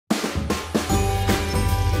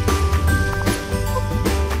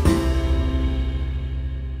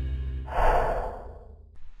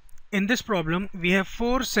In this problem, we have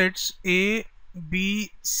 4 sets A,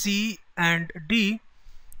 B, C and D,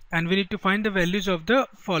 and we need to find the values of the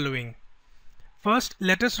following. First,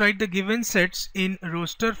 let us write the given sets in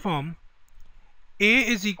roster form. A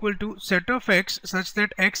is equal to set of x such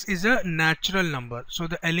that x is a natural number. So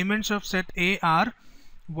the elements of set A are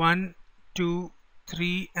 1, 2,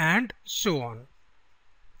 3 and so on.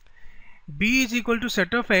 B is equal to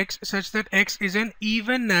set of x such that x is an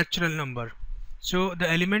even natural number. So the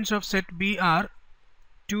elements of set B are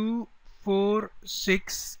 2, 4,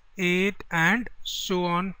 6, 8 and so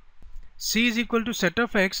on. C is equal to set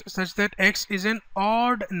of x such that x is an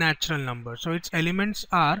odd natural number. So its elements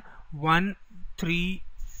are 1, 3,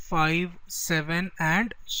 5, 7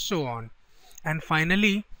 and so on. And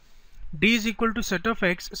finally, D is equal to set of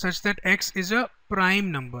x such that x is a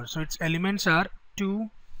prime number. So its elements are 2,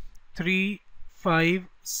 3, 5,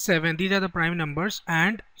 7. These are the prime numbers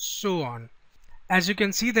and so on. As you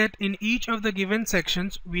can see that in each of the given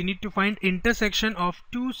sections, we need to find intersection of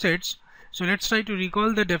two sets. So let's try to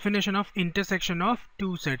recall the definition of intersection of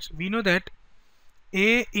two sets. We know that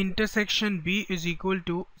A intersection B is equal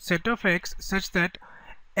to set of x such that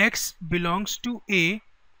x belongs to A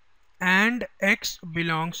and x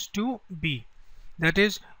belongs to B. That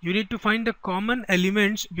is, you need to find the common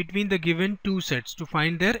elements between the given two sets to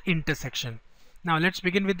find their intersection. Now let's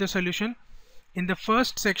begin with the solution. In the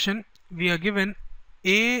first section, we are given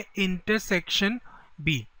A intersection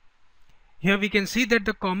B. Here we can see that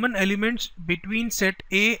the common elements between set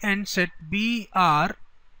A and set B are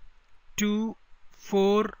 2,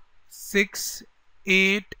 4, 6,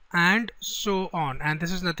 8 and so on. And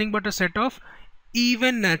this is nothing but a set of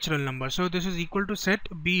even natural numbers. So this is equal to set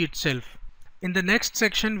B itself. In the next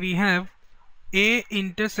section, we have A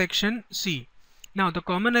intersection C. Now the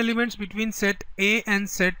common elements between set A and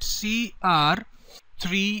set C are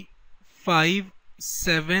 3, 5,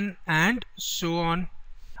 7 and so on.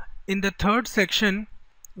 In the third section,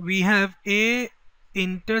 we have A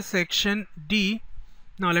intersection D.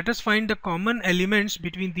 Now let us find the common elements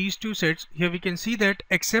between these two sets. Here we can see that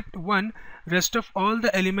except one, rest of all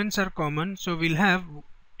the elements are common. So we'll have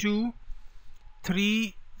 2,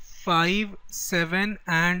 3, 5, 7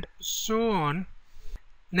 and so on.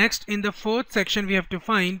 Next, in the fourth section, we have to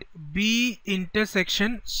find B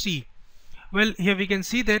intersection C. Well, here we can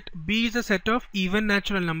see that B is a set of even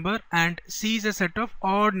natural number and C is a set of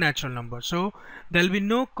odd natural number. So there will be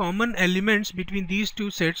no common elements between these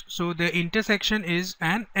two sets. So the intersection is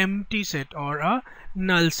an empty set or a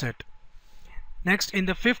null set. Next, in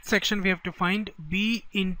the fifth section, we have to find B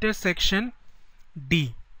intersection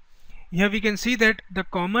D. Here we can see that the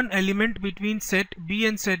common element between set B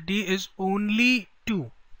and set D is only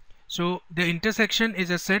 2. So the intersection is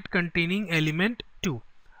a set containing element 2.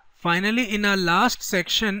 Finally, in our last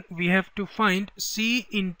section, we have to find C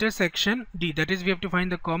intersection D. That is, we have to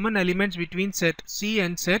find the common elements between set C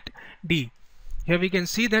and set D. Here we can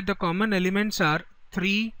see that the common elements are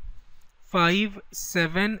 3, 5,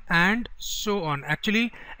 7 and so on.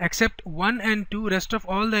 Actually, except 1 and 2, rest of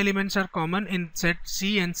all the elements are common in set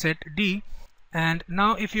C and set D. And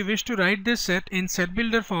now if you wish to write this set in set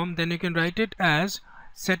builder form, then you can write it as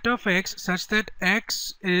set of x such that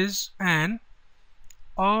x is an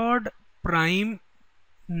odd prime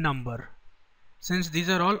number. Since these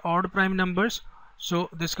are all odd prime numbers, so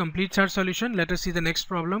this completes our solution. Let us see the next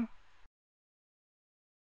problem.